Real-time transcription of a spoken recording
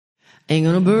Ain't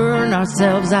gonna burn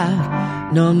ourselves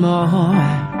out no more.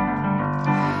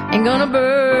 Ain't gonna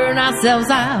burn ourselves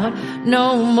out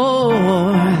no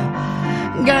more.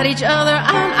 Got each other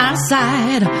on our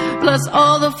side, plus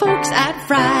all the folks at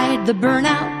Fried, the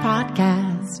Burnout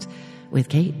Podcast with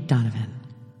Kate Donovan.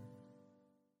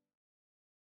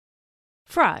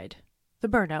 Fried, the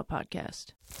Burnout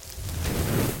Podcast.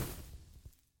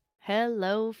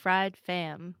 Hello, Fried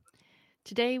fam.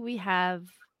 Today we have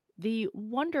the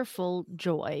wonderful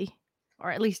joy, or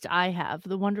at least I have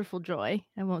the wonderful joy,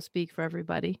 I won't speak for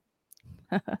everybody,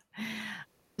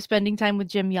 spending time with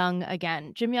Jim Young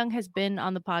again. Jim Young has been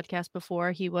on the podcast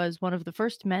before. He was one of the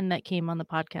first men that came on the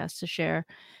podcast to share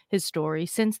his story.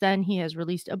 Since then, he has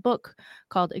released a book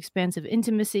called Expansive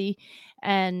Intimacy,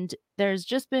 and there's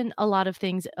just been a lot of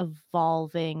things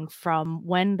evolving from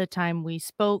when the time we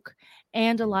spoke,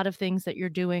 and a lot of things that you're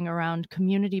doing around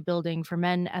community building for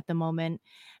men at the moment.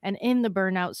 And in the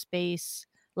burnout space,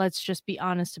 let's just be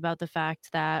honest about the fact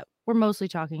that we're mostly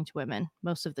talking to women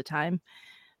most of the time.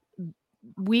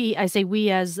 I say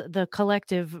we as the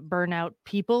collective burnout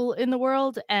people in the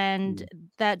world, and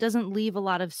that doesn't leave a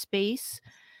lot of space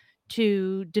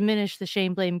to diminish the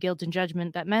shame, blame, guilt, and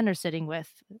judgment that men are sitting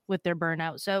with their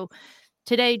burnout. So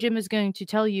today, Jim is going to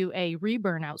tell you a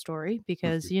re-burnout story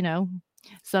because,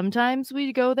 sometimes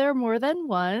we go there more than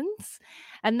once.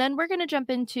 And then we're going to jump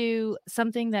into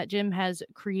something that Jim has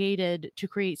created to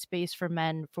create space for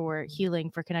men, for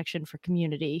healing, for connection, for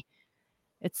community,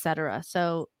 etc.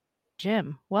 So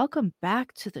Jim, welcome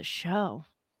back to the show.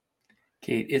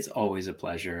 Kate, it's always a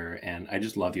pleasure, and I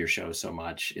just love your show so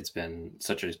much. It's been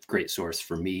such a great source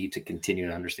for me to continue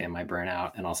to understand my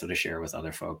burnout and also to share with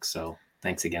other folks. So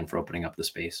thanks again for opening up the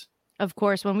space. Of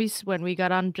course, when we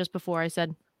got on just before, I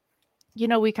said,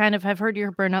 we kind of have heard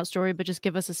your burnout story, but just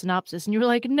give us a synopsis. And you were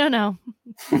like, no.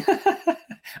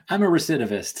 I'm a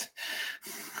recidivist.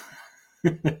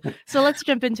 So let's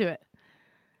jump into it.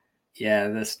 Yeah,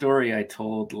 the story I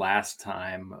told last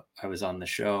time I was on the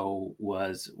show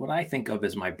was what I think of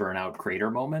as my burnout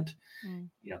crater moment,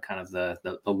 kind of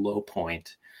the low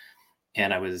point.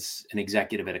 And I was an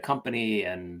executive at a company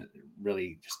and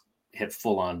really just hit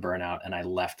full on burnout. And I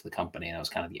left the company, and that was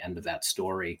kind of the end of that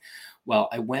story. Well,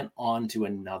 I went on to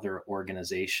another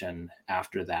organization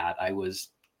after that. I was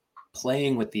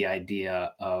playing with the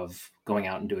idea of going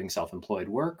out and doing self-employed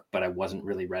work, but I wasn't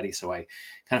really ready. So I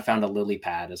kind of found a lily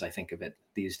pad, as I think of it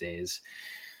these days.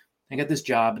 I got this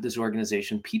job at this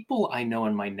organization. People I know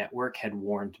in my network had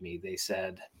warned me. They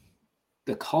said,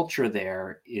 the culture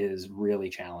there is really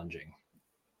challenging.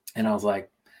 And I was like,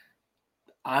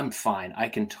 I'm fine. I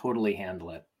can totally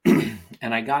handle it.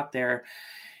 And I got there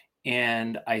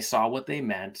and I saw what they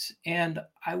meant, and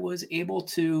I was able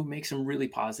to make some really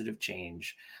positive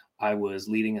change. I was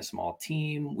leading a small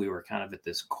team. We were kind of at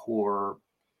this core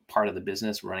part of the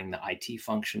business, running the IT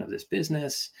function of this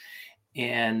business,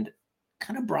 and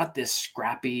kind of brought this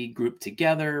scrappy group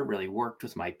together, really worked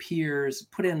with my peers,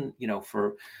 put in,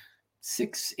 for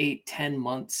 6, 8, 10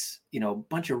 months, a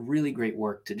bunch of really great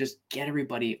work to just get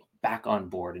everybody back on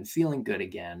board and feeling good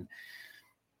again.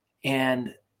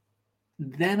 And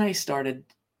then things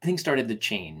started to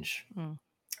change.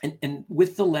 And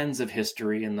with the lens of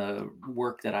history and the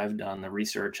work that I've done, the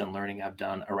research and learning I've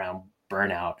done around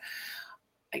burnout,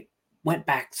 I went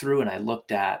back through and I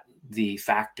looked at the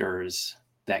factors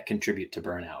that contribute to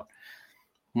burnout.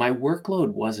 My workload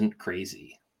wasn't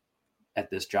crazy at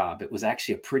this job. It was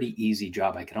actually a pretty easy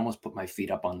job. I could almost put my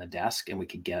feet up on the desk and we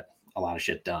could get a lot of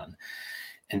shit done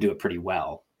and do it pretty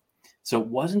well. So it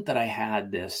wasn't that I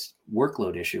had this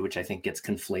workload issue, which I think gets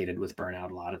conflated with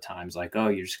burnout a lot of times, like, oh,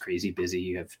 you're just crazy busy,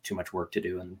 you have too much work to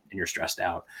do and you're stressed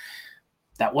out.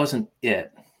 That wasn't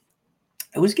it.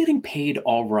 I was getting paid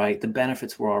all right. The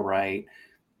benefits were all right.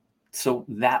 So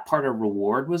that part of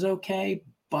reward was okay,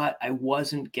 but I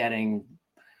wasn't getting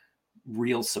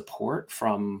real support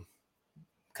from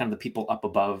kind of the people up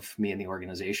above me in the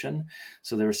organization.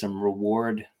 So there was some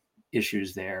reward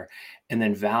issues there. And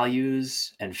then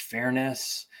values and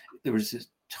fairness, there was this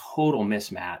total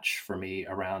mismatch for me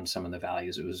around some of the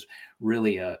values. It was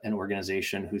really an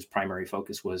organization whose primary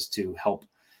focus was to help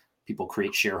people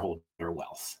create shareholder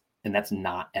wealth. And that's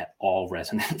not at all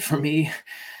resonant for me.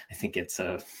 I think it's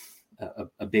a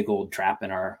big old trap in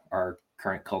our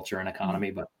current culture and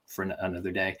economy, but for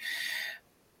another day.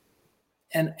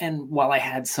 And while I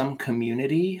had some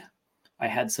community, I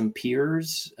had some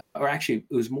peers, or actually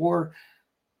it was more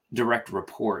direct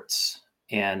reports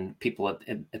and people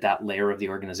at that layer of the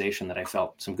organization that I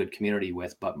felt some good community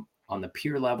with. But on the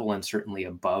peer level and certainly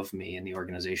above me in the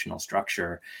organizational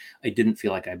structure, I didn't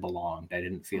feel like I belonged. I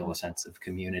didn't feel a sense of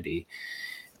community.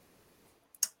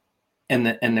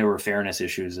 And there were fairness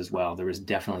issues as well. There was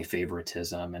definitely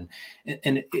favoritism,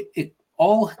 and it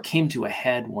all came to a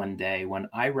head one day when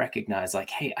I recognized, like,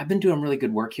 hey, I've been doing really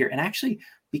good work here, and actually,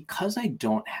 because I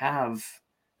have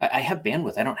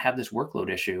bandwidth, I don't have this workload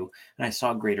issue, and I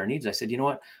saw greater needs. I said, you know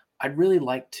what? I'd really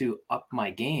like to up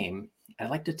my game. I'd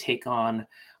like to take on a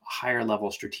higher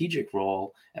level strategic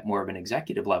role at more of an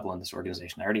executive level in this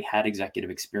organization. I already had executive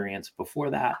experience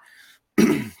before that.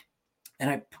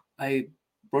 And I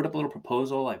wrote up a little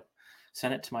proposal. I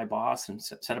sent it to my boss and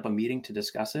set up a meeting to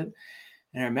discuss it.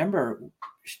 And I remember,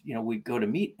 we go to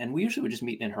meet, and we usually would just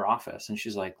meet in her office. And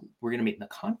she's like, we're going to meet in the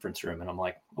conference room. And I'm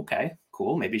like, okay,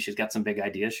 cool. Maybe she's got some big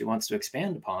ideas she wants to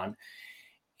expand upon.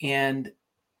 And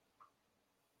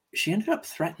she ended up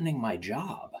threatening my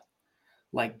job,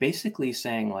 like basically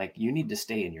saying, like, you need to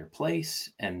stay in your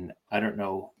place. And I don't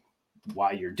know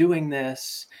why you're doing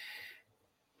this.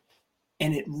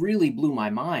 And it really blew my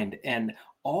mind. And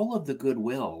all of the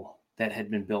goodwill that had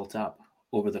been built up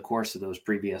over the course of those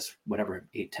previous,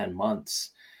 8-10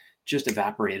 months just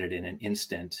evaporated in an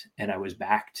instant. And I was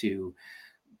back to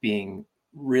being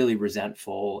really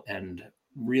resentful and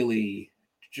really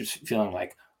just feeling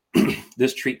like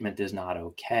this treatment is not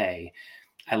okay.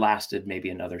 I lasted maybe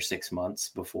another 6 months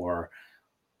before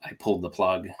I pulled the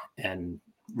plug and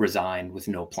resigned with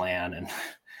no plan and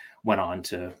went on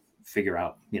to figure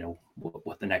out,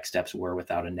 what the next steps were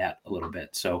without a net a little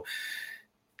bit. So,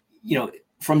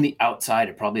 from the outside,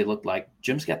 it probably looked like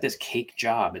Jim's got this cake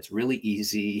job. It's really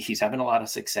easy. He's having a lot of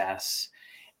success.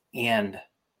 And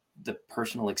the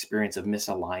personal experience of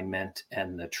misalignment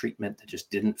and the treatment that just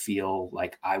didn't feel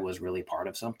like I was really part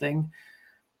of something,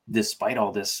 despite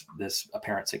all this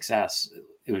apparent success,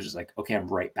 it was just like, okay, I'm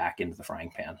right back into the frying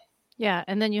pan. Yeah.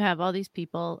 And then you have all these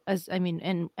people,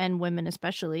 and women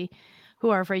especially,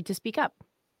 who are afraid to speak up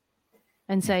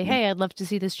and say, hey, I'd love to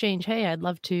see this change. Hey, I'd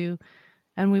love to.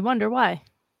 And we wonder why.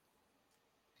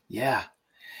 Yeah.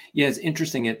 It's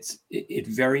interesting. It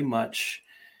very much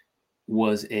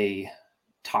was a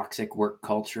toxic work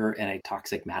culture and a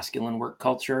toxic masculine work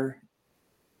culture.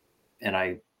 And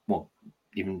I won't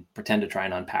even pretend to try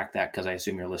and unpack that, because I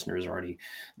assume your listeners are already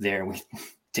there, and we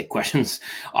take questions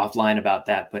offline about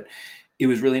that. But it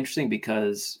was really interesting,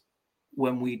 because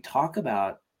when we talk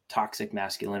about toxic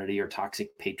masculinity or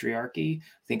toxic patriarchy,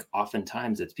 I think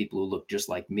oftentimes it's people who look just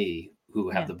like me, who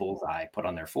have the bullseye put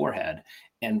on their forehead.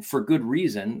 And for good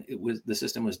reason. The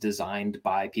system was designed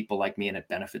by people like me, and it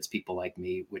benefits people like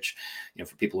me, which,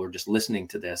 for people who are just listening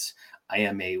to this, I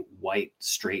am a white,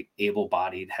 straight,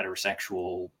 able-bodied,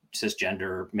 heterosexual,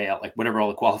 cisgender male, like whatever all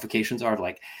the qualifications are,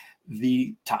 like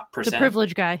the top percent. The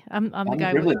privileged guy. I'm the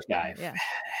guy. Privileged guy. Yeah.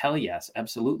 Hell yes,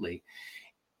 absolutely.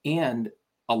 And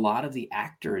a lot of the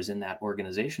actors in that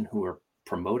organization who were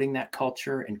promoting that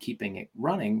culture and keeping it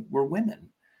running were women.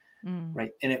 Right.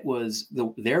 And it was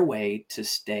their way to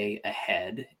stay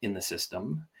ahead in the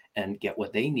system and get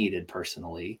what they needed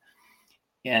personally.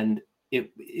 And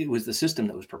it was the system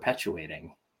that was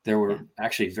perpetuating. There were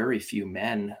actually very few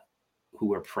men who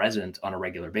were present on a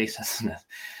regular basis.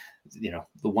 The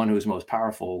one who was most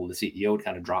powerful, the CEO, would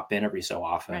kind of drop in every so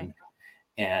often,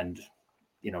 and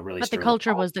really. But the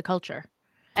culture was the culture.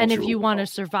 And if you want to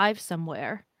survive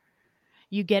somewhere,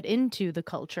 you get into the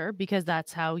culture, because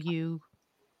that's how you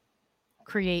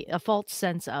create a false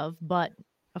sense of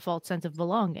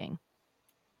belonging.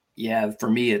 Yeah, for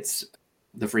me, it's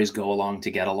the phrase "go along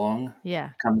to get along."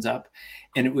 Comes up,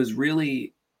 and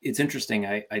it's interesting.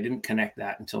 I didn't connect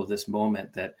that until this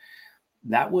moment,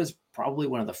 that was probably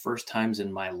one of the first times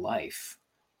in my life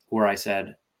where I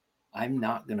said, I'm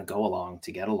not going to go along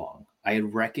to get along. I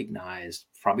had recognized,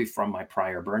 probably from my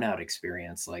prior burnout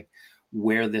experience, like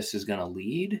where this is going to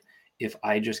lead if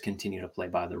I just continue to play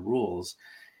by the rules.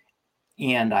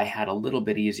 And I had a little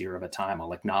bit easier of a time,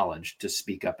 I'll acknowledge, to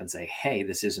speak up and say, hey,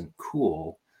 this isn't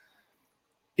cool.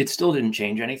 It still didn't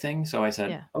change anything. So I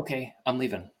said, okay, I'm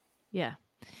leaving. Yeah.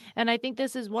 And I think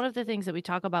this is one of the things that we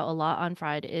talk about a lot on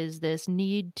Fried, is this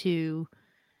need to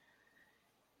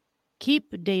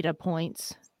keep data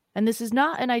points. And this is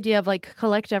not an idea of like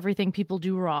collect everything people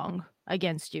do wrong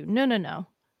against you. No.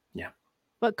 Yeah.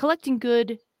 But collecting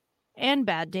good and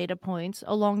bad data points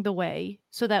along the way,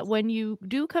 so that when you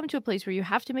do come to a place where you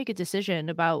have to make a decision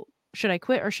about, should I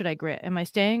quit or should I grit? Am I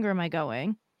staying or am I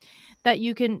going? That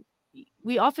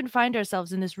we often find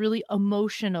ourselves in this really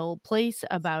emotional place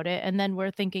about it. And then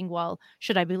we're thinking, well,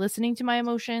 should I be listening to my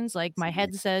emotions? Like my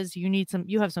head says,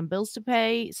 you have some bills to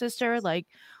pay, sister. Like,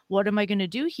 what am I going to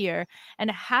do here?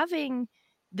 And having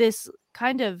this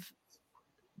kind of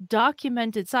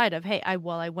documented side of, hey, I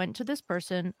went to this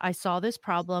person, I saw this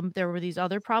problem, there were these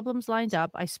other problems lined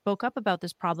up, I spoke up about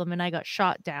this problem, and I got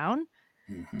shot down.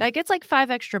 That gets like 5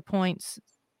 extra points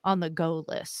on the go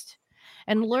list.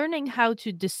 And learning how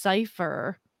to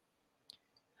decipher,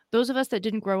 those of us that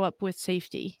didn't grow up with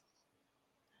safety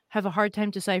have a hard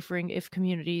time deciphering if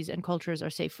communities and cultures are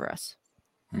safe for us.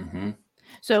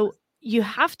 So you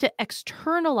have to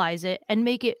externalize it and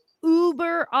make it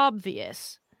uber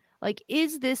obvious. Like,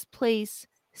 is this place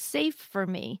safe for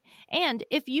me? And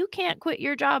if you can't quit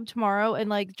your job tomorrow and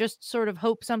like just sort of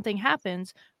hope something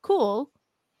happens, cool.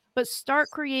 But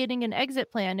start creating an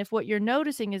exit plan if what you're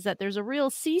noticing is that there's a real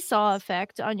seesaw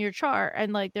effect on your chart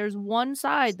and like there's one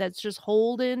side that's just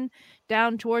holding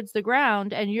down towards the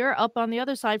ground and you're up on the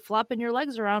other side flopping your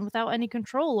legs around without any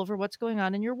control over what's going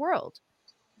on in your world.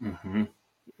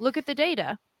 Look at the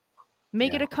data.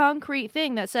 Make it a concrete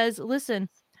thing that says, listen,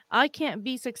 I can't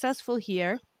be successful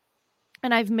here.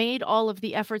 And I've made all of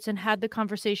the efforts and had the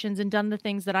conversations and done the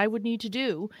things that I would need to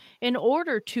do in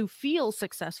order to feel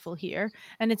successful here.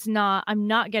 And I'm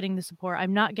not getting the support.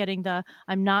 I'm not getting.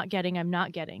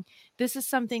 This is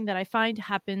something that I find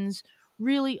happens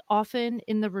really often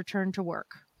in the return to work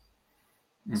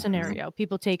scenario.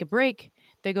 People take a break,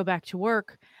 they go back to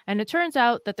work, and it turns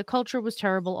out that the culture was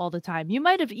terrible all the time. You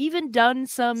might have even done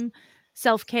some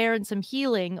self-care and some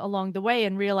healing along the way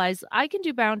and realize I can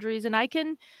do boundaries and I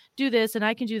can do this and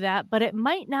I can do that, but it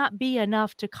might not be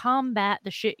enough to combat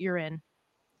the shit you're in.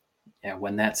 Yeah,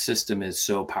 when that system is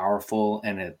so powerful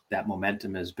and that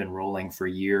momentum has been rolling for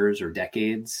years or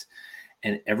decades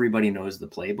and everybody knows the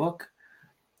playbook,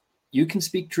 you can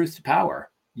speak truth to power.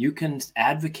 You can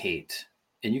advocate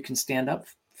and you can stand up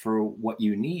for what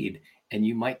you need and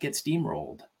you might get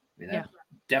steamrolled. That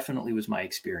definitely was my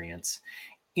experience.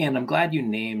 And I'm glad you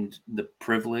named the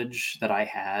privilege that I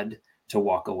had to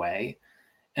walk away.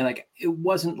 And like, it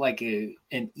wasn't like an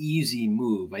easy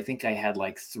move. I think I had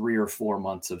like 3 or 4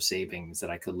 months of savings that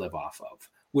I could live off of,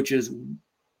 which is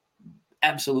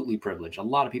absolutely privileged. A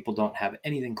lot of people don't have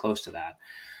anything close to that.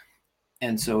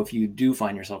 And so if you do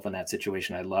find yourself in that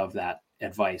situation, I love that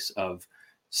advice of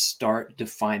start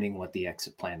defining what the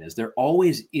exit plan is. There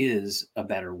always is a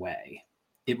better way.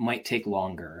 It might take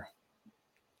longer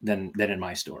than in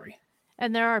my story.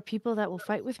 And there are people that will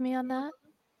fight with me on that.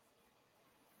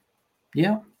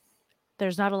 Yeah.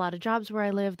 There's not a lot of jobs where I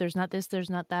live. There's not this, there's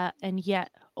not that. And yet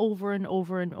over and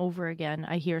over and over again,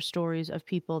 I hear stories of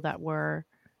people that were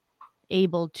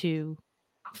able to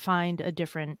find a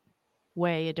different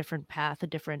way, a different path,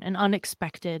 an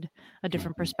unexpected, a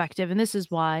different perspective. And this is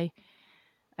why,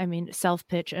 I mean,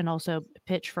 self-pitch and also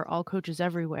pitch for all coaches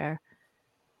everywhere.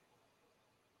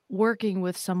 Working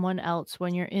with someone else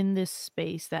when you're in this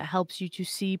space that helps you to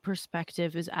see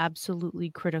perspective is absolutely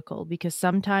critical, because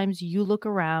sometimes you look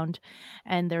around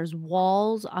and there's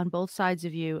walls on both sides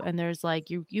of you and there's like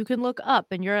you can look up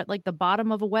and you're at like the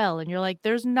bottom of a well and you're like,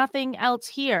 there's nothing else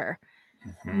here.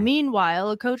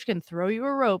 Meanwhile, a coach can throw you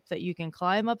a rope that you can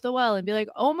climb up the well and be like,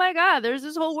 oh my God, there's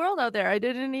this whole world out there I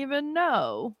didn't even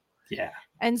know. Yeah.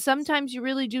 And sometimes you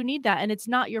really do need that. And it's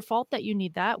not your fault that you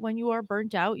need that. When you are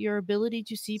burnt out, your ability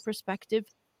to see perspective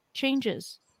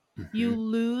changes. You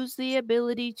lose the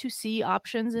ability to see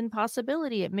options and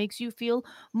possibility. It makes you feel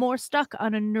more stuck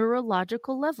on a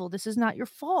neurological level. This is not your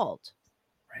fault.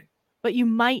 Right. But you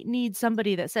might need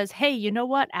somebody that says, hey, you know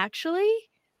what? Actually,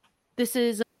 this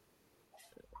is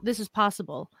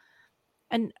possible.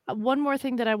 And one more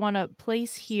thing that I want to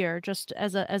place here, just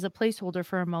as a placeholder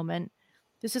for a moment.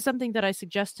 This is something that I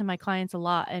suggest to my clients a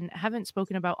lot and haven't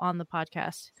spoken about on the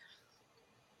podcast.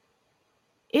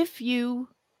 If you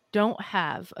don't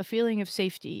have a feeling of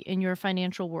safety in your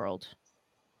financial world,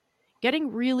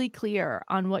 getting really clear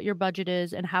on what your budget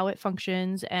is and how it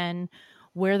functions and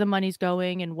where the money's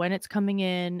going and when it's coming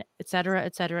in, et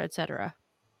cetera,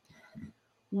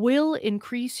 will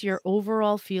increase your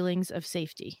overall feelings of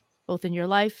safety, both in your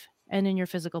life and in your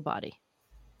physical body.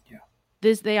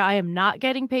 I am not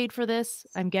getting paid for this.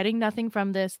 I'm getting nothing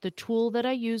from this. The tool that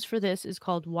I use for this is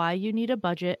called Why You Need a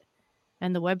Budget.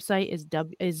 And the website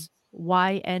is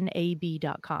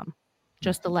ynab.com.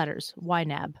 Just the letters,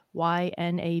 ynab.com.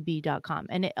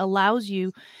 And it allows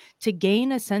you to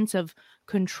gain a sense of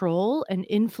control and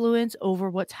influence over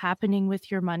what's happening with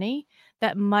your money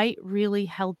that might really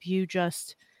help you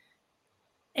just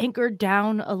anchor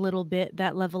down a little bit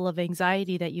that level of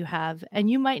anxiety that you have. And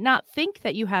you might not think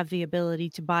that you have the ability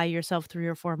to buy yourself 3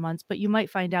 or 4 months, but you might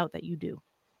find out that you do.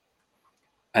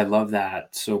 I love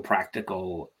that. So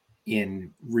practical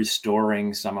in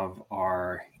restoring some of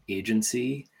our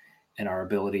agency and our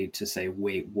ability to say,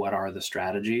 wait, what are the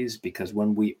strategies? Because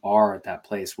when we are at that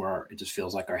place where it just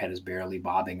feels like our head is barely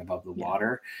bobbing above the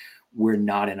water, we're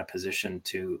not in a position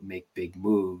to make big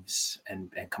moves and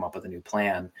come up with a new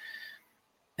plan.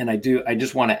 And I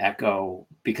just want to echo,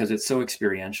 because it's so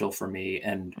experiential for me.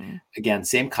 And again,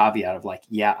 same caveat of like,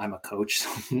 yeah, I'm a coach.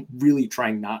 So I'm really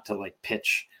trying not to like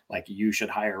pitch, like you should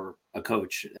hire a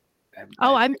coach.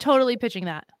 I'm totally pitching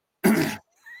that.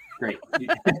 Great.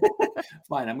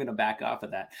 Fine. I'm going to back off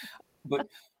of that. But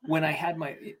when I had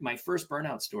my first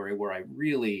burnout story where I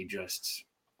really just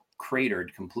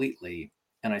cratered completely,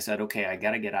 and I said, okay, I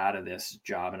got to get out of this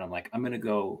job. And I'm like, I'm going to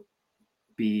go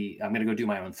do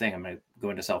my own thing. I'm going to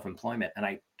go into self-employment. And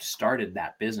I started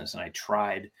that business and I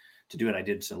tried to do it. I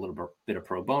did a little bit of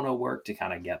pro bono work to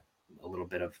kind of get a little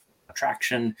bit of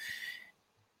traction.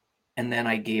 And then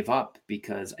I gave up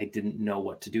because I didn't know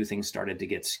what to do. Things started to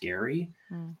get scary.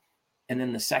 And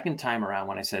then the second time around,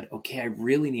 when I said, okay, I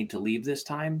really need to leave this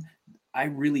time, I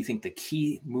really think the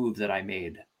key move that I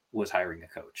made was hiring a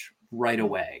coach right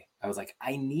away. I was like,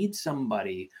 I need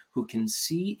somebody who can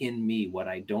see in me what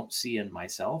I don't see in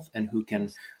myself, and who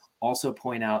can also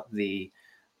point out the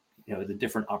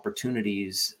different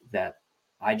opportunities that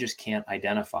I just can't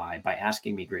identify by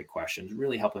asking me great questions,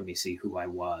 really helping me see who I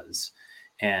was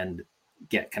and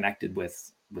get connected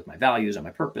with my values and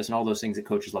my purpose and all those things that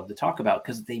coaches love to talk about,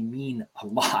 because they mean a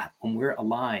lot. When we're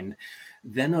aligned,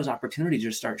 then those opportunities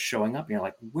just start showing up and you're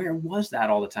like, where was that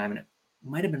all the time? And it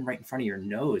might have been right in front of your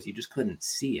nose. You just couldn't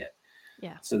see it.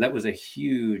 Yeah. So that was a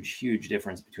huge, huge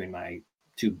difference between my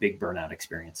two big burnout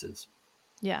experiences.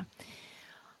 Yeah.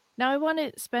 Now I want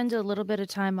to spend a little bit of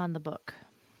time on the book.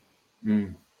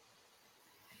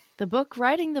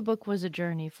 Writing the book was a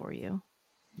journey for you.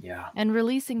 Yeah. And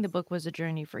releasing the book was a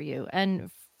journey for you.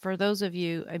 And for those of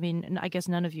you, I mean, I guess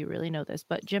none of you really know this,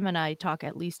 but Jim and I talk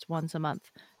at least once a month.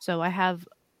 So I have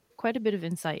quite a bit of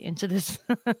insight into this,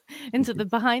 into the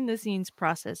behind the scenes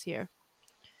process here.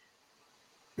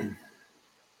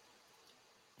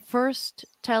 First,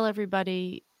 tell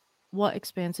everybody what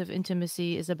expansive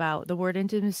intimacy is about. The word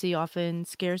intimacy often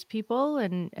scares people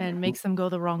and makes them go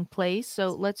the wrong place. So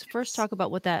let's first talk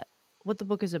about what the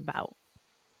book is about.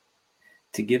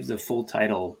 To give the full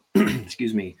title,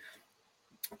 excuse me,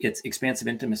 it's Expansive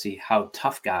Intimacy, How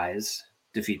Tough Guys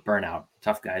Defeat Burnout.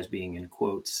 Tough guys being in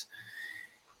quotes.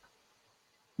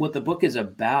 What the book is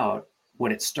about,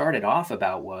 what it started off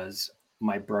about, was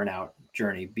my burnout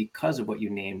journey, because of what you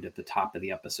named at the top of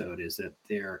the episode, is that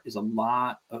there is a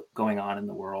lot going on in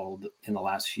the world in the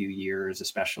last few years,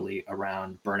 especially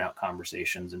around burnout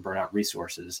conversations and burnout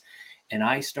resources. And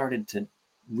I started to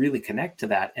really connect to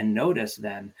that and notice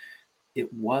then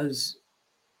it was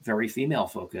very female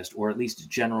focused, or at least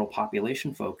general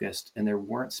population focused. And there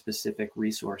weren't specific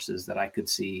resources that I could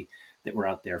see that were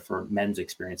out there for men's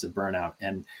experience of burnout.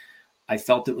 And I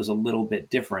felt it was a little bit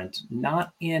different,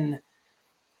 not in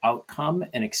outcome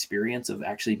and experience of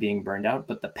actually being burned out,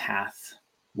 but the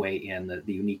pathway in, the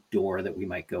unique door that we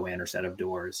might go in, or set of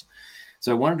doors.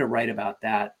 So I wanted to write about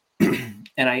that.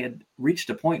 And I had reached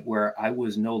a point where I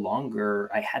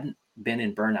hadn't been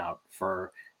in burnout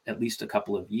for at least a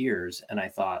couple of years. And I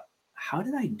thought, how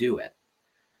did I do it?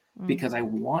 Because I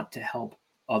want to help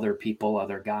other people,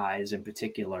 other guys in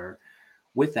particular,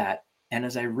 with that. And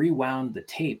as I rewound the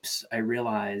tapes, I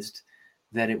realized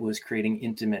that it was creating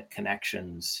intimate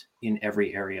connections in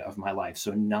every area of my life.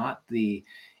 So not the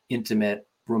intimate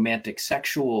romantic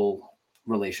sexual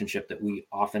relationship that we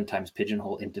oftentimes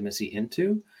pigeonhole intimacy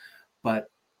into,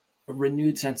 but a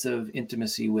renewed sense of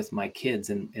intimacy with my kids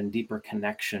and deeper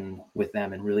connection with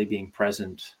them, and really being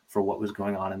present for what was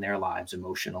going on in their lives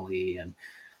emotionally and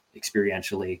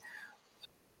experientially.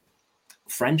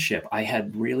 Friendship, I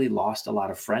had really lost a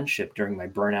lot of friendship during my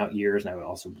burnout years, and I was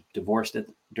also divorced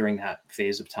during that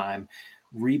phase of time.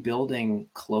 Rebuilding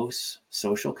close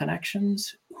social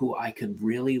connections who I could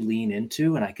really lean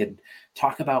into, and I could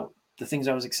talk about the things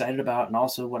I was excited about and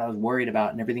also what I was worried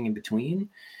about and everything in between,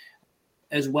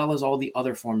 as well as all the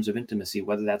other forms of intimacy,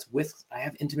 whether that's I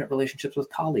have intimate relationships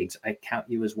with colleagues. I count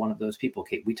you as one of those people,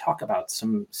 Kate. We talk about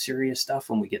some serious stuff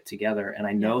when we get together. And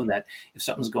I know that if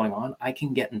something's going on, I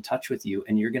can get in touch with you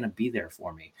and you're going to be there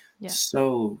for me. Yeah.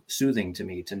 So soothing to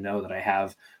me to know that I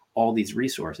have all these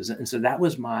resources. And so that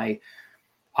was my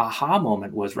aha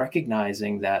moment, was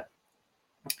recognizing that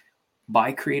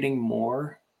by creating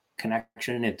more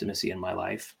connection and intimacy in my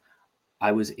life,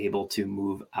 I was able to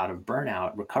move out of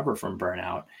burnout, recover from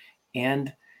burnout.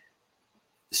 And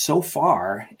so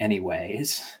far,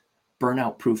 anyways,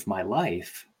 burnout proof my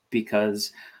life,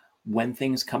 because when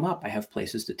things come up, I have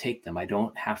places to take them. I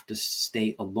don't have to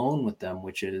stay alone with them,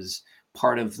 which is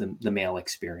part of the male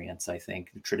experience, I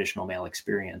think, the traditional male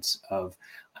experience of,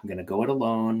 I'm going to go it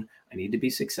alone. I need to be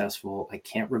successful. I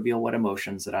can't reveal what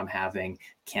emotions that I'm having,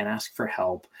 can't ask for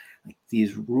help. Like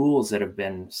these rules that have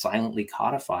been silently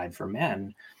codified for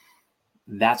men,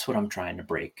 that's what I'm trying to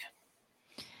break.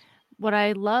 What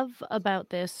I love about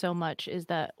this so much is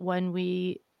that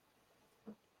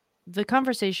the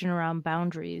conversation around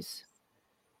boundaries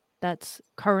that's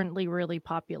currently really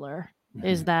popular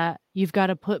is that you've got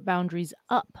to put boundaries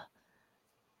up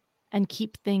and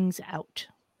keep things out.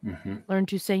 Learn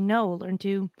to say no, learn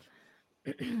to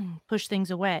push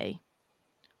things away,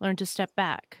 learn to step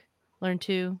back, learn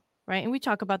to, right? And we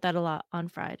talk about that a lot on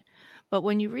Friday. But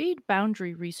when you read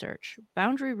boundary research,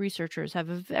 boundary researchers have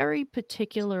a very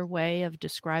particular way of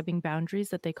describing boundaries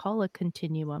that they call a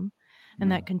continuum.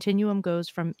 And that continuum goes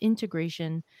from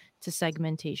integration to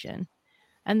segmentation.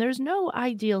 And there's no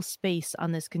ideal space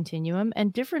on this continuum,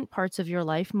 and different parts of your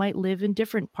life might live in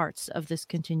different parts of this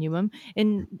continuum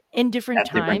in different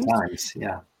At different times, times.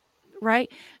 Yeah. right?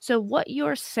 So what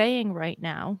you're saying right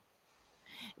now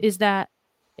is that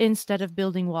instead of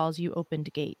building walls, you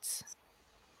opened gates.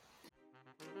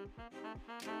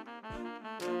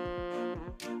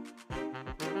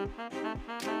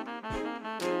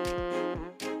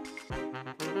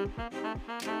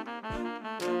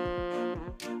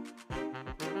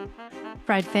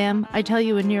 Fried fam, I tell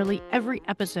you in nearly every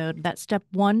episode that step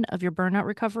 1 of your burnout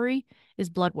recovery is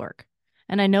blood work.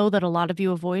 And I know that a lot of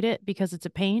you avoid it because it's a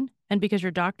pain and because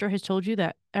your doctor has told you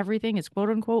that everything is quote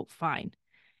unquote fine.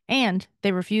 And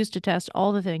they refuse to test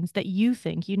all the things that you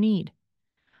think you need.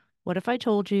 What if I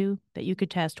told you that you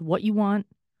could test what you want,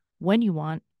 when you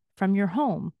want, from your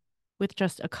home with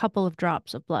just a couple of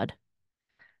drops of blood?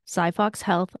 Cyfox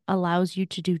Health allows you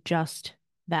to do just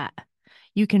that.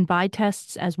 You can buy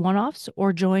tests as one-offs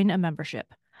or join a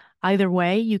membership. Either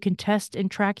way, you can test and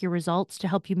track your results to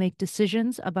help you make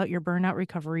decisions about your burnout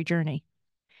recovery journey.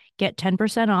 Get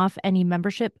 10% off any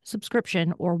membership,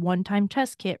 subscription, or one-time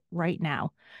test kit right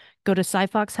now. Go to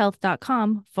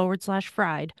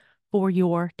cyfoxhealth.com/fried for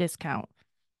your discount.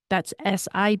 That's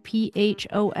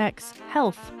SIPHOX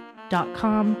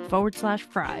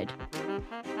health.com/fried.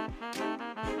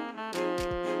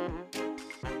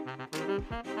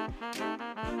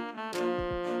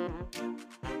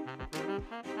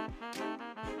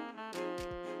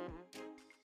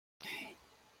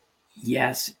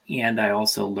 Yes, and I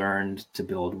also learned to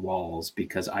build walls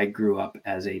because I grew up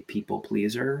as a people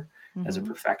pleaser, as a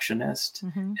perfectionist.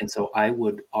 And so I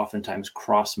would oftentimes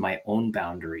cross my own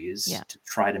boundaries to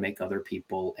try to make other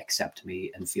people accept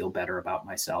me and feel better about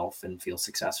myself and feel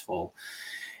successful.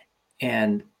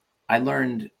 And I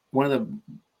learned one of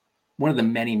the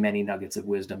many, many nuggets of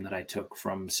wisdom that I took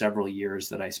from several years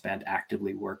that I spent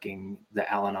actively working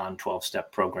the Al-Anon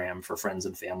 12-step program for friends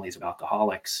and families of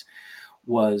alcoholics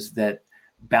was that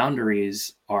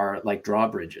boundaries are like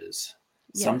drawbridges.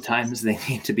 Yes. Sometimes they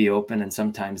need to be open and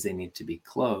sometimes they need to be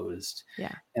closed.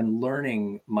 Yeah. And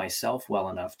learning myself well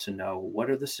enough to know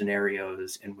what are the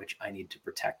scenarios in which I need to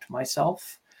protect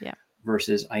myself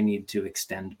versus I need to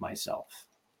extend myself.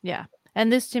 Yeah.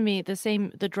 And this to me,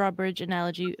 the drawbridge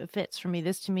analogy fits for me.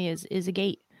 This to me is a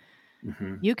gate.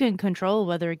 You can control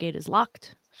whether a gate is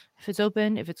locked, if it's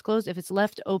open, if it's closed, if it's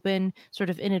left open sort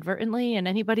of inadvertently and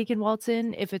anybody can waltz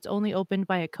in, if it's only opened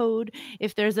by a code,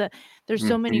 if there's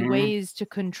so many ways to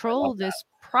control this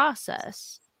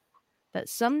process that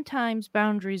sometimes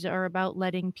boundaries are about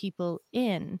letting people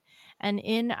in. And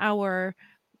in our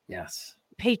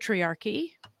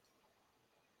patriarchy,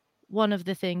 one of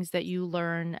the things that you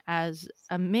learn as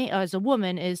a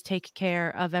woman is take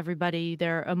care of everybody,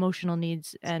 their emotional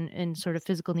needs and sort of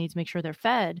physical needs, make sure they're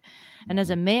fed. And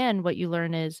as a man, what you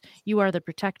learn is you are the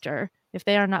protector. If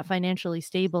they are not financially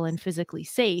stable and physically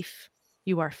safe,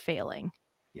 you are failing.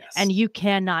 Yes. And you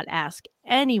cannot ask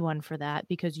anyone for that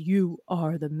because you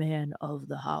are the man of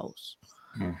the house.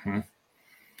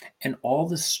 And all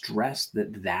the stress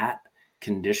that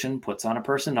condition puts on a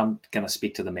person, I'm going to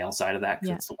speak to the male side of that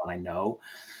because it's the one I know.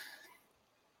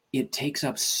 It takes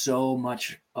up so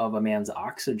much of a man's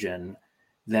oxygen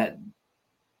that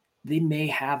they may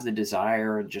have the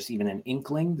desire, just even an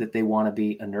inkling that they want to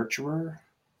be a nurturer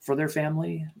for their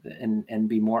family and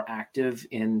be more active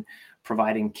in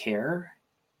providing care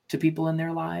to people in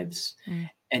their lives.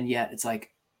 And yet it's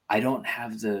like, I don't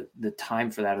have the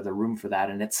time for that or the room for that.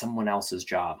 And it's someone else's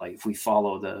job. Like if we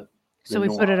follow so we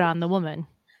put it on the woman.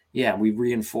 Yeah, we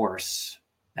reinforce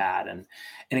that. And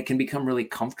it can become really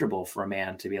comfortable for a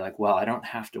man to be like, well, I don't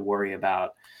have to worry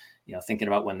about, thinking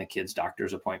about when the kids'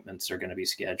 doctor's appointments are going to be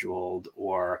scheduled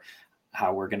or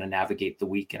how we're going to navigate the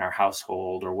week in our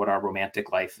household or what our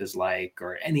romantic life is like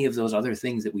or any of those other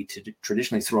things that we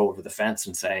traditionally throw over the fence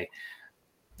and say,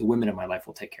 the women in my life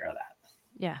will take care of that.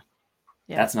 Yeah.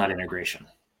 That's not integration.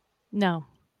 No.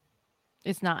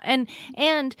 It's not. And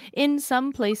in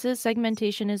some places,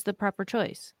 segmentation is the proper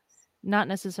choice. Not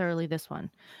necessarily this one.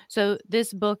 So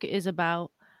this book is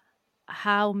about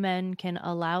how men can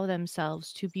allow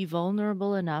themselves to be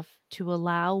vulnerable enough to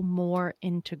allow more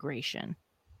integration.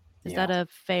 Is Yeah, that a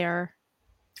fair?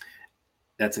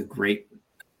 that's a great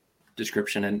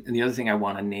description. And the other thing I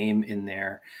want to name in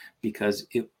there, because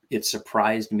it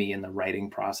surprised me in the writing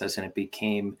process, and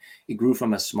it grew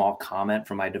from a small comment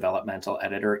from my developmental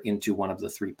editor into one of the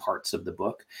 3 parts of the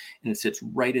book. And it sits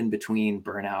right in between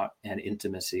burnout and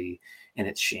intimacy, and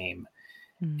it's shame.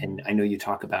 And I know you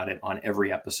talk about it on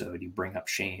every episode. You bring up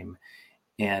shame,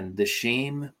 and the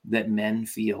shame that men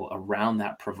feel around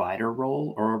that provider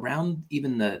role, or around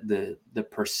even the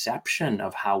perception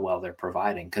of how well they're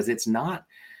providing, because it's not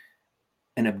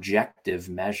an objective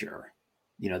measure.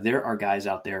 There are guys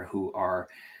out there who are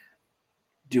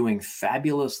doing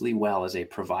fabulously well as a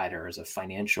provider, as a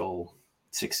financial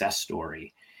success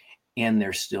story, and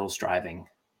they're still striving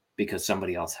because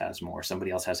somebody else has more,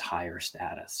 somebody else has higher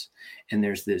status. And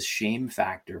there's this shame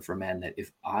factor for men that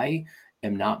if I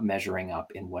am not measuring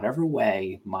up in whatever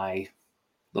way my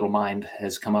little mind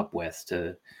has come up with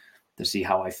to see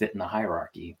how I fit in the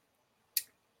hierarchy,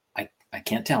 I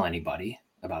can't tell anybody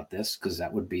about this, because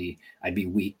I'd be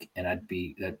weak, and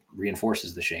that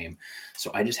reinforces the shame.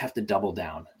 So I just have to double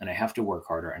down, and I have to work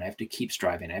harder, and I have to keep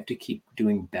striving. I have to keep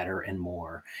doing better and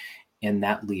more. And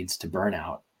that leads to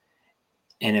burnout.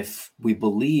 And if we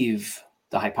believe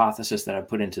the hypothesis that I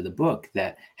put into the book,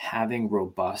 that having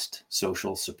robust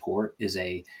social support is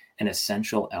an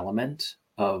essential element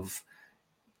of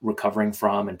recovering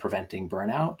from and preventing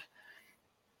burnout,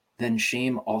 then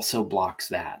shame also blocks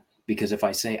that. Because if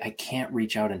I say I can't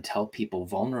reach out and tell people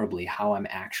vulnerably how I'm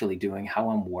actually doing, how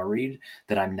I'm worried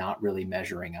that I'm not really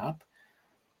measuring up,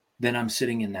 then I'm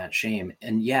sitting in that shame.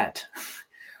 And yet,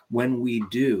 when we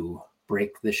do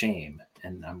break the shame,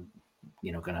 and I'm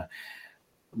going to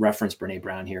reference Brene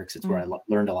Brown here, because it's where I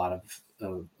learned a lot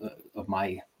of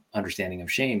my understanding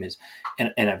of shame is,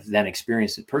 and I've then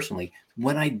experienced it personally.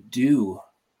 When I do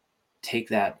take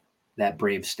that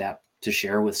brave step to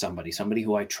share with somebody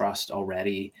who I trust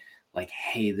already, like,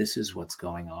 hey, this is what's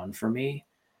going on for me,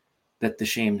 that the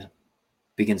shame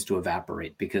begins to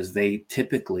evaporate, because they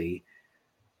typically,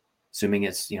 assuming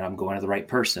it's, I'm going to the right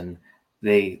person,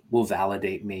 they will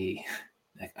validate me,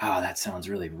 like, oh, that sounds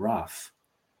really rough.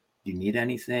 Do you need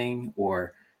anything?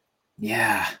 Or,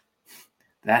 yeah,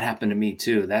 that happened to me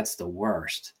too. That's the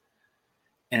worst.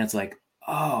 And it's like,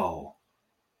 oh,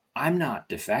 I'm not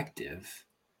defective.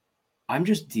 I'm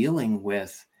just dealing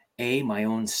with my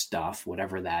own stuff,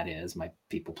 whatever that is, my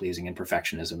people pleasing and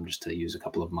perfectionism, just to use a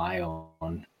couple of my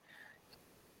own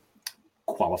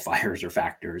qualifiers or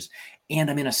factors. And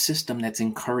I'm in a system that's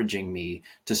encouraging me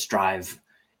to strive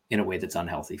in a way that's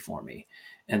unhealthy for me.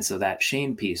 And so that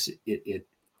shame piece,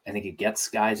 I think it gets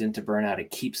guys into burnout. It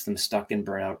keeps them stuck in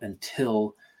burnout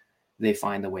until they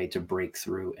find the way to break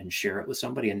through and share it with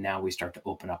somebody. And now we start to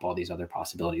open up all these other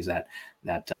possibilities. That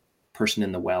person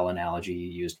in the well analogy you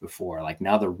used before, like,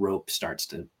 now the rope starts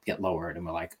to get lowered, and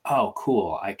we're like, oh,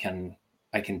 cool, I can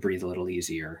breathe a little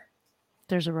easier.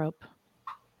 There's a rope.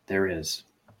 There is.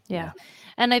 Yeah.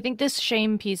 And I think this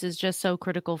shame piece is just so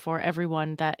critical for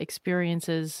everyone that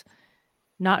experiences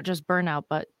not just burnout,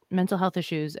 but mental health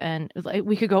issues. And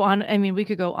we could go on. I mean, we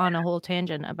could go on a whole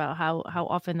tangent about how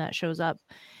often that shows up.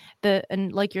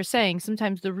 And like you're saying,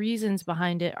 sometimes the reasons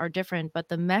behind it are different, but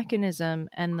the mechanism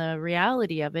and the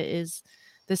reality of it is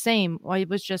the same. I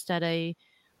was just at a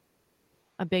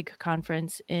big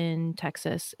conference in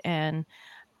Texas, and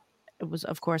it was,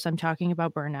 of course, I'm talking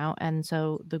about burnout. And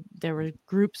so there were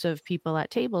groups of people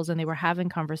at tables, and they were having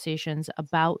conversations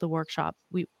about the workshop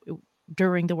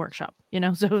during the workshop,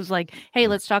 so it was like, hey,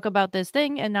 let's talk about this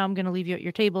thing. And now I'm going to leave you at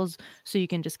your tables so you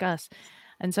can discuss.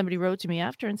 And somebody wrote to me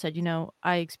after and said,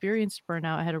 I experienced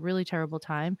burnout. I had a really terrible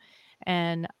time.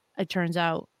 And it turns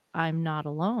out I'm not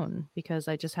alone, because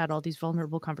I just had all these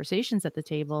vulnerable conversations at the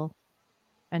table.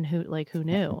 And who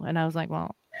knew? And I was like,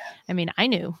 well, I mean, I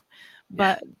knew.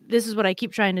 But this is what I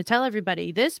keep trying to tell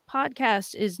everybody. This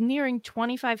podcast is nearing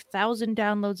 25,000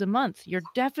 downloads a month. You're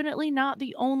definitely not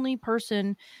the only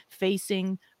person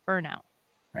facing burnout.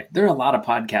 Right. There are a lot of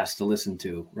podcasts to listen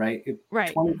to, right? If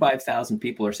right. 25,000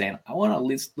 people are saying, I want to at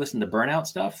least listen to burnout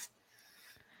stuff.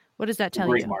 What does that tell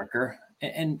great you? Marker.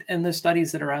 And the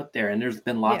studies that are out there, and there's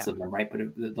been lots of them, right?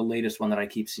 But the latest one that I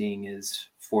keep seeing is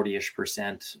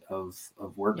 40-ish% of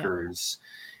workers.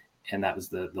 And that was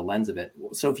the lens of it.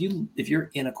 So if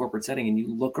you're in a corporate setting and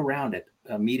you look around at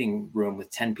a meeting room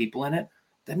with 10 people in it,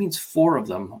 that means 4 of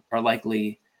them are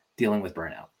likely dealing with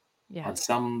burnout on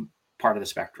some part of the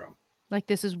spectrum. Like,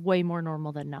 this is way more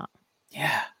normal than not.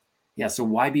 Yeah. So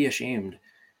why be ashamed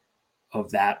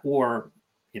of that, or,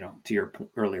 to your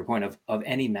earlier point of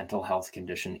any mental health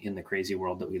condition in the crazy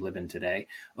world that we live in today.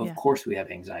 Of course we have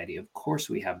anxiety. Of course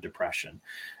we have depression.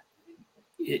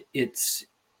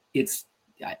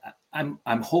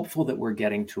 I'm hopeful that we're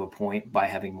getting to a point by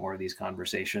having more of these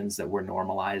conversations that we're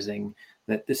normalizing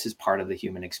that this is part of the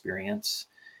human experience,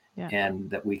 and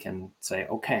that we can say,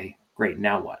 okay, great,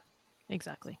 now what?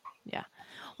 Exactly. Yeah.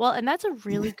 Well, and that's a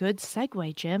really good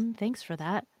segue, Jim. Thanks for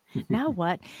that. Now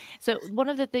what? So one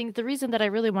of the reason that I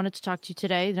really wanted to talk to you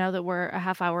today, now that we're a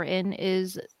half hour in,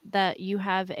 is that you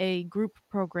have a group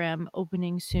program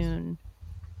opening soon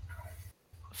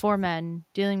for men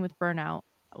dealing with burnout.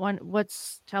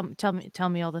 Tell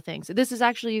me all the things. This is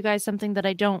actually, you guys, something that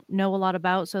I don't know a lot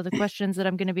about. So the questions that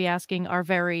I'm going to be asking are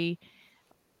very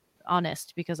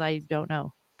honest because I don't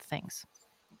know things.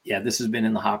 Yeah, this has been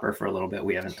in the hopper for a little bit.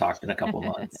 We haven't talked in a couple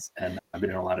months, and I've been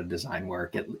doing a lot of design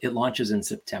work. It launches in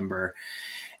September,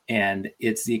 and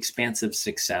it's the Expansive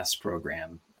Success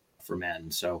Program for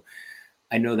men. So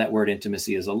I know that word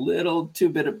intimacy is a little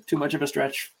too much of a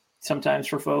stretch sometimes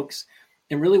for folks.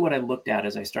 And really what I looked at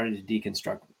as I started to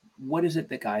deconstruct, what is it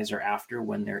that guys are after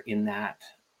when they're in that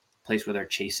place where they're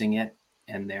chasing it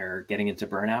and they're getting into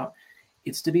burnout?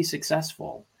 It's to be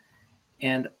successful.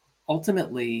 And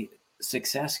ultimately,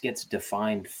 success gets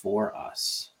defined for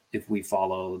us if we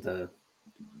follow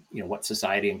what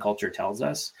society and culture tells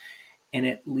us. And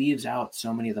it leaves out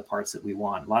so many of the parts that we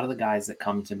want. A lot of the guys that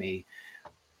come to me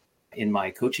in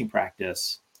my coaching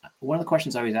practice, one of the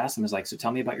questions I always ask them is like, so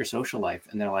tell me about your social life.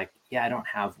 And they're like, yeah, I don't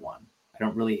have one. I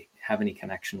don't really have any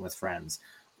connection with friends.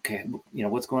 Okay,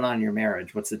 what's going on in your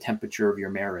marriage? What's the temperature of your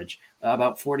marriage?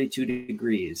 About 42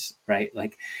 degrees, right?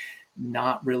 Like,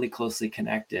 not really closely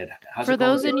connected. For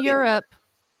those in Europe,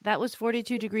 that was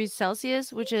 42 degrees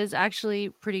Celsius, which is actually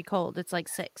pretty cold. It's like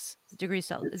 6 degrees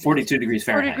Celsius. 42 degrees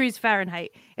Fahrenheit. 4 degrees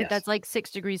Fahrenheit. Yes. That's like 6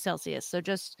 degrees Celsius. So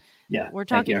we're Thank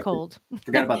talking you. cold.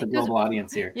 Forgot about the global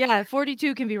audience here. Yeah,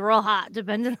 42 can be real hot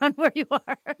depending on where you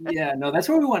are. Yeah, no, that's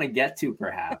where we want to get to,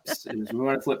 perhaps. Is we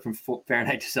want to flip from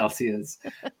Fahrenheit to Celsius.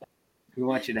 We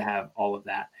want you to have all of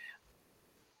that.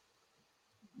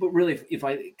 But really, if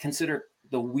I consider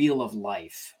the wheel of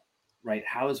life, right?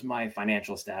 How's my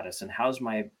financial status, and how's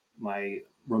my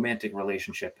romantic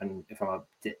relationship? And if I'm a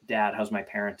dad, how's my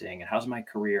parenting, and how's my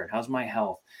career, and how's my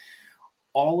health?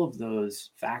 All of those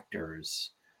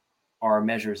factors are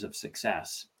measures of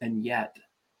success. And yet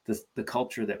the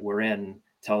culture that we're in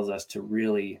tells us to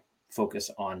really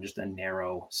focus on just a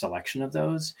narrow selection of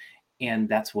those. And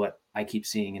that's what I keep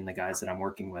seeing in the guys that I'm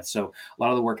working with. So a lot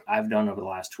of the work I've done over the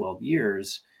last 12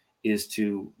 years is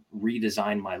to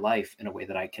redesign my life in a way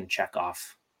that I can check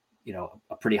off,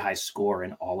 a pretty high score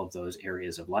in all of those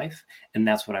areas of life. And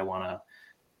that's what I want to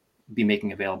be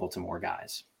making available to more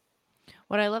guys.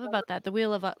 What I love about that, the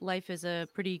Wheel of Life is a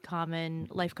pretty common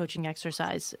life coaching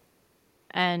exercise.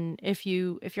 And if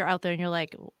you're out there and you're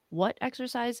like, what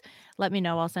exercise? Let me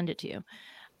know. I'll send it to you.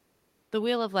 The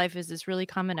Wheel of Life is this really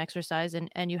common exercise,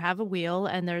 and you have a wheel,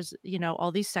 and there's, all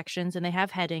these sections, and they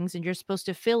have headings, and you're supposed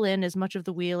to fill in as much of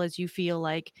the wheel as you feel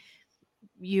like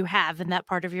you have in that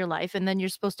part of your life. And then you're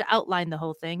supposed to outline the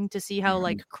whole thing to see how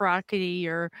like crockety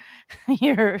your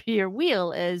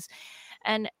wheel is.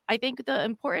 And I think the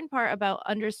important part about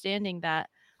understanding that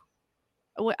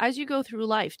as you go through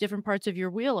life, different parts of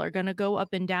your wheel are going to go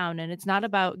up and down. And it's not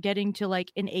about getting to like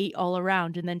an 8 all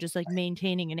around and then just like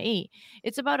maintaining an 8.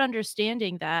 It's about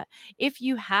understanding that if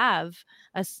you have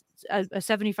a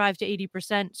 75 to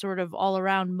 80% sort of all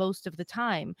around most of the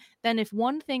time, then if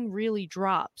one thing really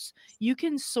drops, you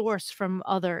can source from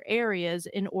other areas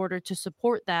in order to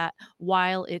support that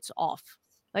while it's off.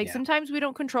 Like sometimes we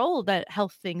don't control that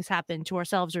health things happen to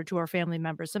ourselves or to our family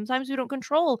members. Sometimes we don't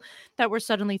control that we're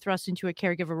suddenly thrust into a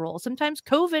caregiver role. Sometimes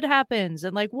COVID happens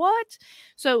and like, what?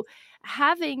 So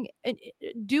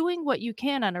doing what you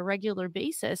can on a regular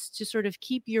basis to sort of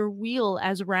keep your wheel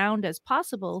as round as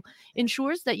possible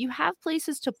ensures that you have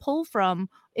places to pull from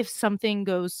if something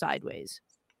goes sideways.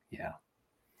 Yeah.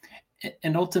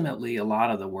 And ultimately, a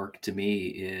lot of the work to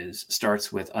me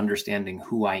starts with understanding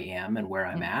who I am and where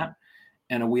I'm at.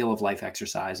 And a Wheel of Life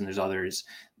exercise, and there's others,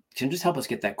 can just help us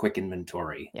get that quick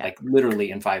inventory, like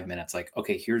literally in 5 minutes, like,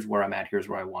 okay, here's where I'm at. Here's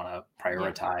where I want to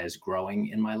prioritize growing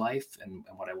in my life and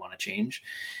what I want to change.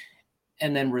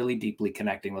 And then really deeply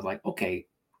connecting with like, okay,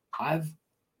 I've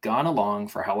gone along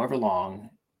for however long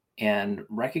and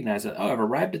recognize that, I've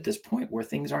arrived at this point where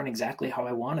things aren't exactly how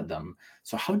I wanted them.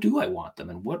 So how do I want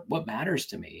them? And what matters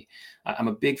to me? I'm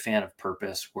a big fan of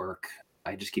purpose work.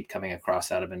 I just keep coming across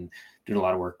that. I've been doing a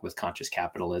lot of work with Conscious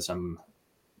Capitalism,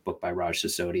 book by Raj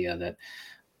Sisodia, that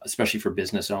especially for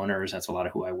business owners, that's a lot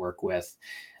of who I work with.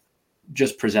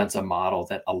 just presents a model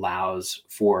that allows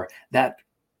for that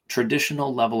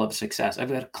traditional level of success.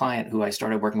 I've got a client who I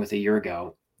started working with a year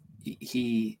ago.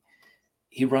 He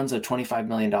runs a $25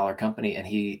 million company, and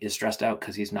he is stressed out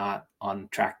because he's not on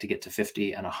track to get to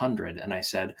 50 and 100. And I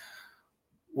said,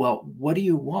 well, what do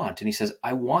you want? And he says,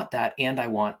 I want that. And I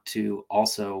want to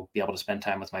also be able to spend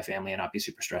time with my family and not be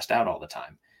super stressed out all the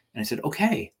time. And I said,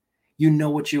 okay, you know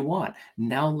what you want.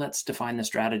 Now let's define the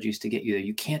strategies to get you there.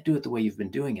 You can't do it the way you've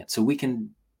been doing it. So we can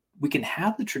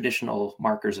have the traditional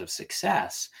markers of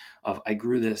success of I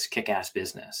grew this kick-ass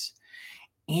business.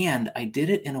 And I did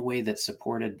it in a way that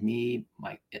supported me,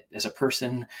 as a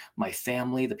person, my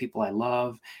family, the people I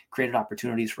love, created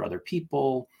opportunities for other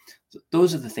people. So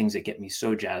those are the things that get me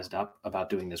so jazzed up about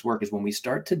doing this work, is when we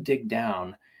start to dig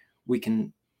down, we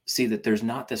can see that there's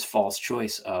not this false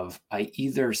choice of I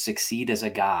either succeed as a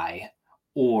guy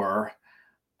or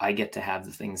I get to have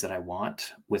the things that I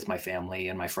want with my family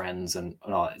and my friends and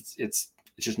all. It's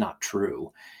just not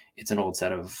true. It's an old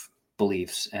set of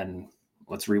beliefs, and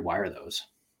let's rewire those.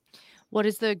 What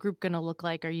is the group going to look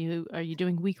like? Are you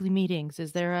doing weekly meetings?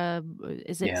 Is it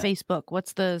Yeah. Facebook?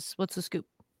 What's the scoop?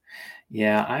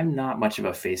 Yeah, I'm not much of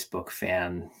a Facebook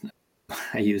fan.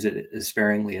 I use it as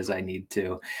sparingly as I need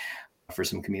to for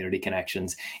some community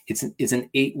connections. It's an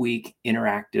 8-week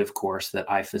interactive course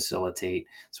that I facilitate.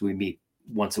 So we meet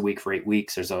once a week for 8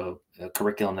 weeks. There's a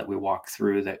curriculum that we walk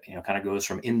through that kind of goes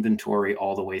from inventory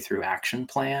all the way through action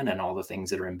plan and all the things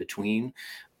that are in between.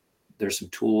 There's some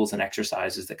tools and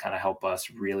exercises that kind of help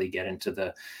us really get into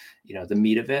the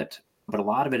meat of it. But a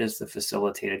lot of it is the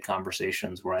facilitated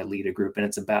conversations where I lead a group, and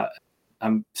it's about,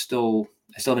 I still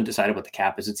haven't decided what the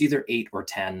cap is. It's either 8 or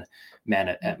 10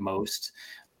 men at most,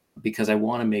 because I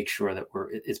want to make sure that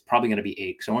it's probably going to be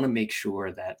 8. So I want to make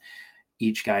sure that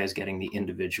each guy is getting the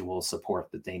individual support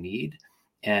that they need.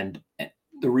 And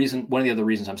one of the other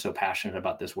reasons I'm so passionate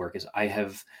about this work is I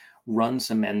have run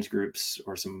some men's groups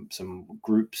or some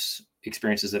groups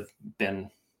experiences that have been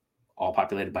all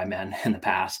populated by men in the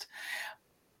past.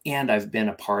 And I've been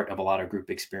a part of a lot of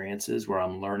group experiences where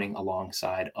I'm learning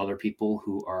alongside other people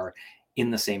who are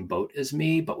in the same boat as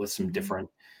me, but with some different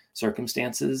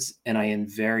circumstances. And I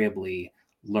invariably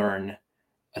learn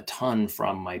a ton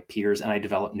from my peers, and I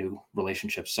develop new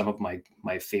relationships. Some of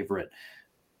my favorite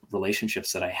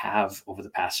relationships that I have over the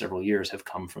past several years have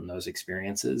come from those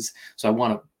experiences. So I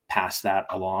want to pass that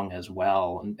along as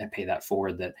well, and pay that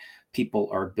forward, that people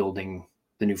are building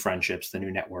the new friendships, the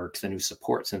new networks, the new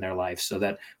supports in their life, so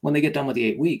that when they get done with the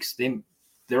 8 weeks,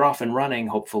 they're off and running,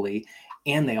 hopefully,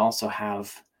 and they also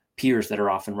have peers that are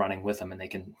off and running with them, and they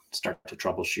can start to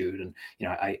troubleshoot. And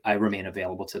I remain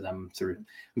available to them through.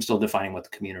 I'm still defining what the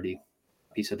community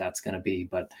piece of that's going to be,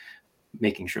 but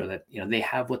making sure that they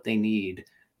have what they need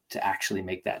to actually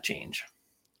make that change.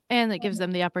 And that gives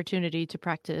them the opportunity to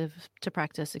practice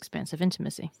expansive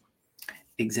intimacy.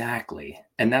 Exactly.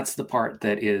 And that's the part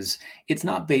that it's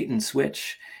not bait and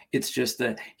switch. It's just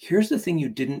that here's the thing you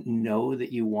didn't know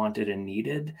that you wanted and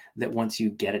needed, that once you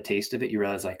get a taste of it, you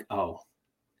realize like, oh,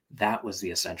 that was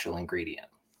the essential ingredient.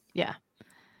 Yeah.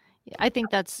 I think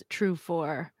that's true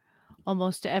for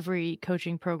almost every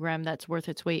coaching program that's worth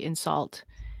its weight in salt.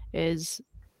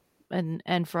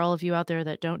 And for all of you out there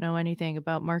that don't know anything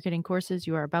about marketing courses,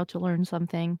 you are about to learn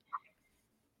something.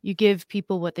 You give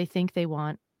people what they think they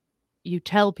want. You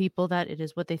tell people that it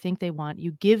is what they think they want.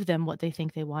 You give them what they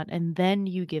think they want, and then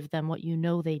you give them what you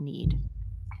know they need.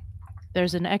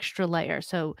 There's an extra layer.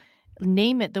 So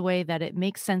name it the way that it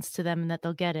makes sense to them and that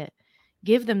they'll get it.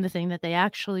 Give them the thing that they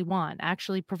actually want.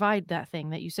 Actually provide that thing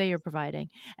that you say you're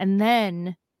providing, and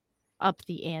then up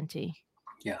the ante.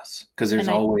 Yes, because there's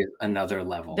always another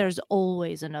level. There's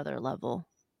always another level.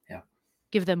 Yeah.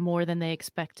 Give them more than they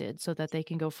expected so that they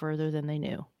can go further than they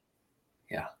knew.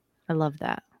 Yeah. I love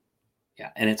that. Yeah.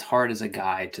 And it's hard as a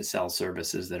guy to sell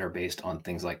services that are based on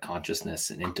things like consciousness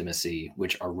and intimacy,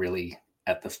 which are really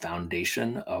at the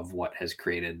foundation of what has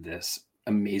created this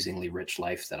amazingly rich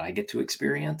life that I get to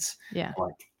experience. Yeah.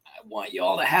 Like, I want you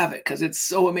all to have it because it's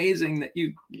so amazing that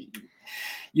you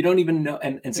don't even know.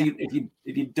 And so if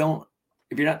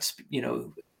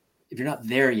you're not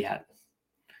there yet,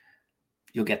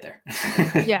 you'll get there.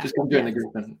 Yeah. Just come join the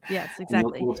group. Yes,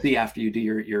 exactly. And we'll see after you do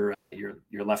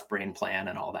your left brain plan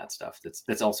and all that stuff.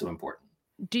 That's also important.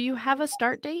 Do you have a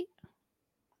start date,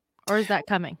 or is that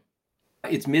coming?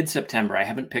 It's mid-September. I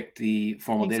haven't picked the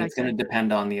formal date. It's Exactly. going to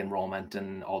depend on the enrollment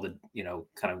and all the,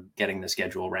 kind of getting the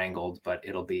schedule wrangled, but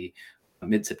it'll be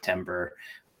mid-September,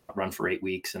 run for 8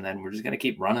 weeks. And then we're just going to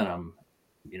keep running them,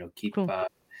 keep Cool.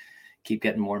 Keep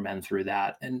getting more men through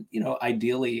that. And,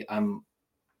 ideally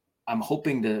I'm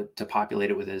hoping to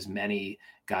populate it with as many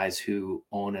guys who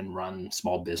own and run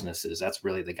small businesses. That's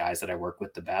really the guys that I work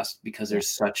with the best, because there's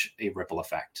such a ripple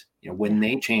effect. When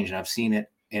they change, and I've seen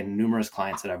it in numerous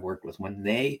clients that I've worked with, when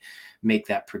they make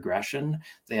that progression,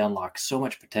 they unlock so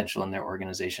much potential in their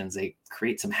organizations. They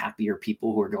create some happier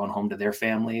people who are going home to their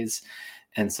families.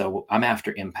 And so I'm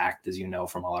after impact, as you know,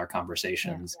 from all our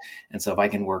conversations. And so if I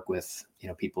can work with,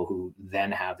 people who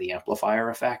then have the amplifier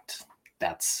effect,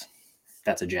 that's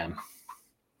a gem.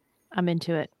 I'm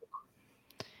into it.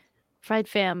 Fried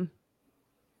Fam,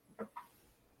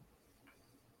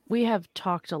 we have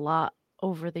talked a lot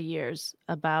over the years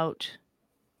about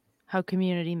how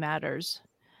community matters.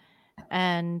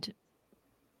 And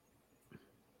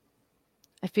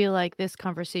I feel like this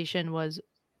conversation was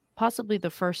possibly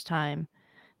the first time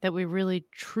that we really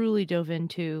truly dove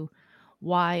into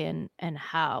why and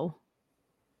how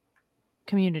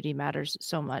community matters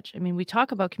so much. I mean, we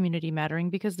talk about community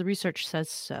mattering because the research says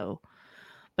so,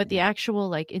 but the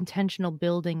actual intentional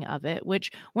building of it,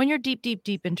 which when you're deep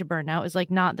into burnout is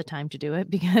not the time to do it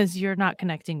because you're not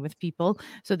connecting with people.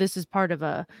 So this is part of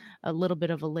a little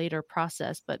bit of a later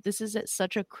process, but this is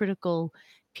such a critical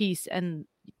piece. And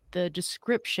the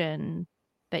description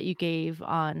that you gave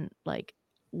on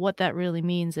what that really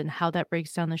means and how that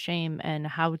breaks down the shame and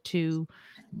how to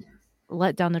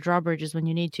let down the drawbridges when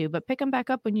you need to, but pick them back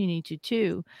up when you need to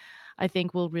too, I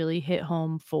think will really hit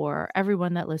home for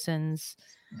everyone that listens,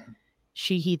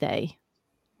 she, he, they,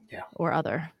 or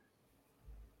other.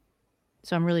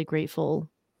 So I'm really grateful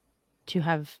to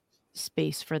have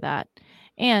space for that.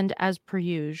 And as per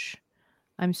usual,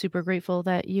 I'm super grateful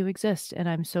that you exist. And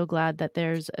I'm so glad that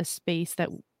there's a space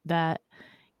that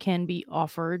can be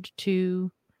offered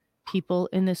to people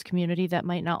in this community that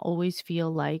might not always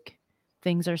feel like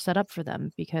things are set up for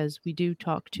them, because we do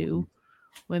talk to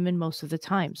women most of the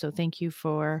time. So thank you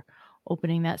for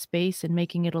opening that space and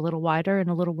making it a little wider and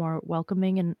a little more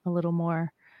welcoming and a little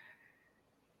more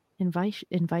invitive.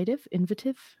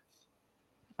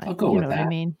 I'll go with that. What I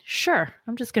mean? Sure.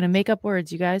 I'm just going to make up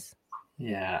words, you guys.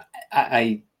 Yeah,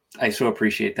 I so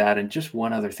appreciate that. And just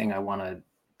one other thing I want to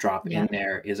drop in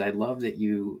there is I love that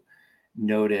you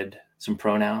noted some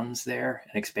pronouns there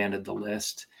and expanded the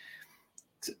list.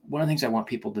 One of the things I want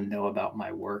people to know about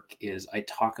my work is I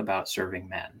talk about serving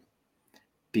men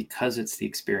because it's the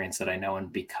experience that I know,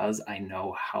 and because I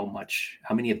know how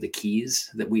many of the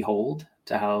keys that we hold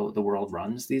to how the world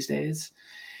runs these days.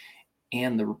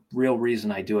 And the real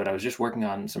reason I do it, I was just working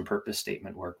on some purpose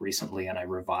statement work recently, and I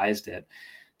revised it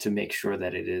to make sure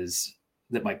that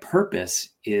that my purpose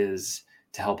is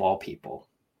to help all people.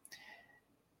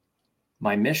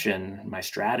 My mission, my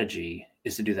strategy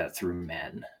is to do that through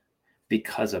men,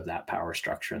 because of that power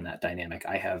structure and that dynamic.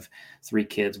 I have 3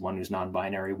 kids, one who's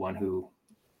non-binary, one who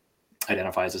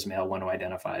identifies as male, one who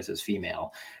identifies as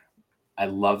female. I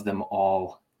love them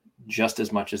all just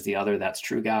as much as the other. That's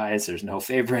true, guys. There's no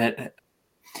favorite.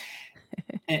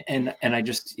 and I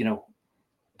just,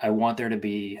 I want there to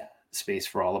be space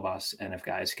for all of us. And if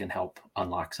guys can help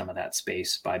unlock some of that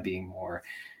space by being more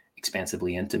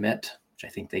expansively intimate, which I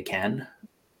think they can,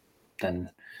 then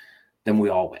we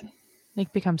all win.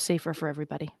 It becomes safer for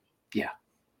everybody. Yeah.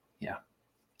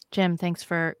 Jim, thanks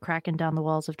for cracking down the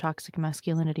walls of toxic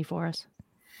masculinity for us.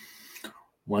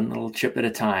 One little chip at a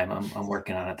time. I'm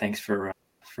working on it. Thanks for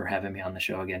having me on the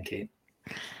show again, Kate.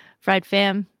 Fried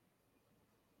Fam,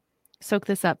 soak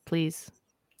this up, please.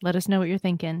 Let us know what you're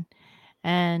thinking.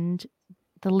 And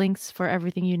the links for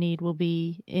everything you need will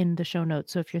be in the show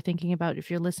notes. So if you're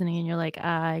listening and you're like,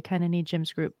 I kind of need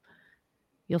Jim's group,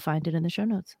 you'll find it in the show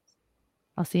notes.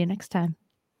 I'll see you next time.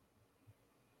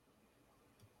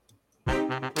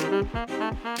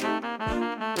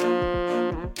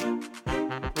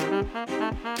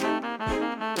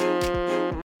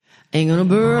 Ain't gonna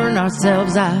burn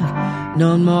ourselves out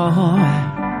no more.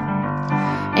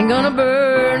 Ain't gonna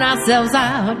burn ourselves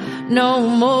out no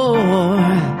more.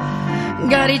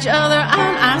 Got each other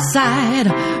on our side,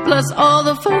 plus all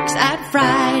the folks at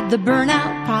Fried, the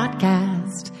Burnout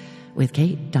Podcast with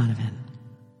Kate Donovan.